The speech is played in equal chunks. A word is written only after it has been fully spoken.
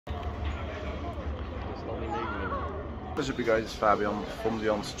What's up you guys, it's Fabian from the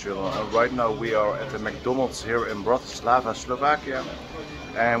Jansen channel, and right now we are at the McDonald's here in Bratislava, Slovakia,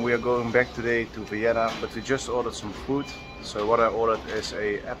 and we are going back today to Vienna, but we just ordered some food. So what I ordered is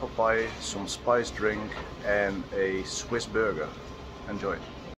a apple pie, some spice drink and a Swiss burger. Enjoy.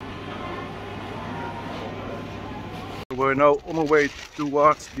 We're now on our way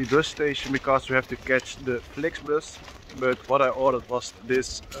towards the bus station because we have to catch the Flixbus, but what I ordered was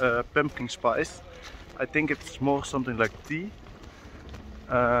this pumpkin spice. I think it's more something like tea,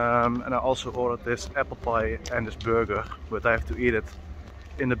 and I also ordered this apple pie and this burger, but I have to eat it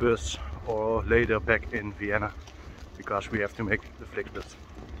in the bus or later back in Vienna because we have to make the Flixbus.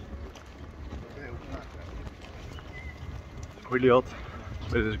 Really hot,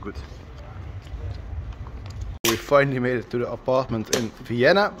 but it is good. We finally made it to the apartment in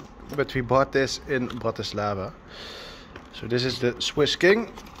Vienna, but we bought this in Bratislava. So this is the Swiss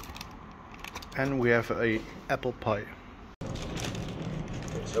King. And we have a apple pie.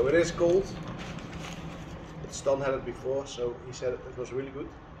 So it is cold. But Stan had it before, so he said it was really good.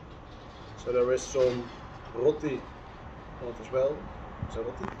 So there is some roti on it as well. Is that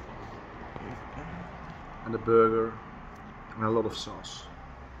roti? And a burger and a lot of sauce.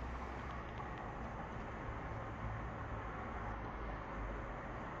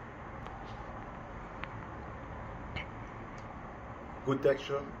 Good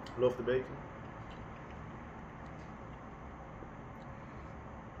texture, love the bacon.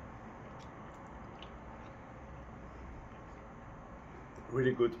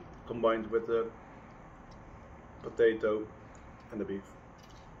 Really good combined with the potato and the beef.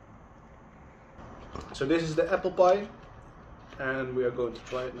 So this is the apple pie and we are going to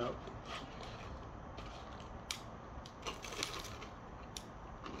try it now.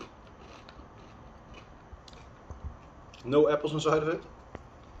 No apples inside of it.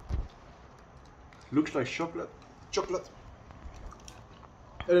 Looks like chocolate.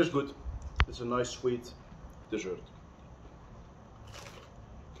 It is good. It's a nice sweet dessert.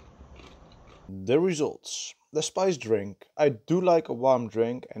 The results. The spice drink. I do like a warm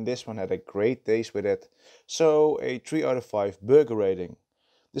drink and this one had a great taste with it. So a 3 out of 5 burger rating.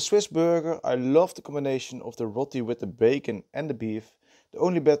 The Swiss burger, I love the combination of the roti with the bacon and the beef. The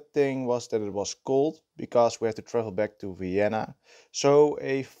only bad thing was that it was cold because we had to travel back to Vienna. So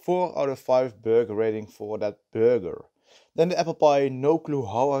a 4 out of 5 burger rating for that burger. Then the apple pie, no clue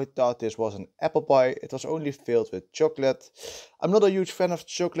how I thought this was an apple pie. It was only filled with chocolate. I'm not a huge fan of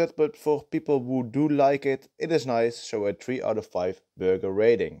chocolate, but for people who do like it, it is nice. So a 3 out of 5 burger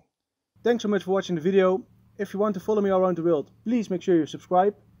rating. Thanks so much for watching the video. If you want to follow me around the world, please make sure you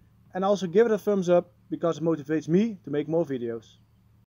subscribe. And also give it a thumbs up because it motivates me to make more videos.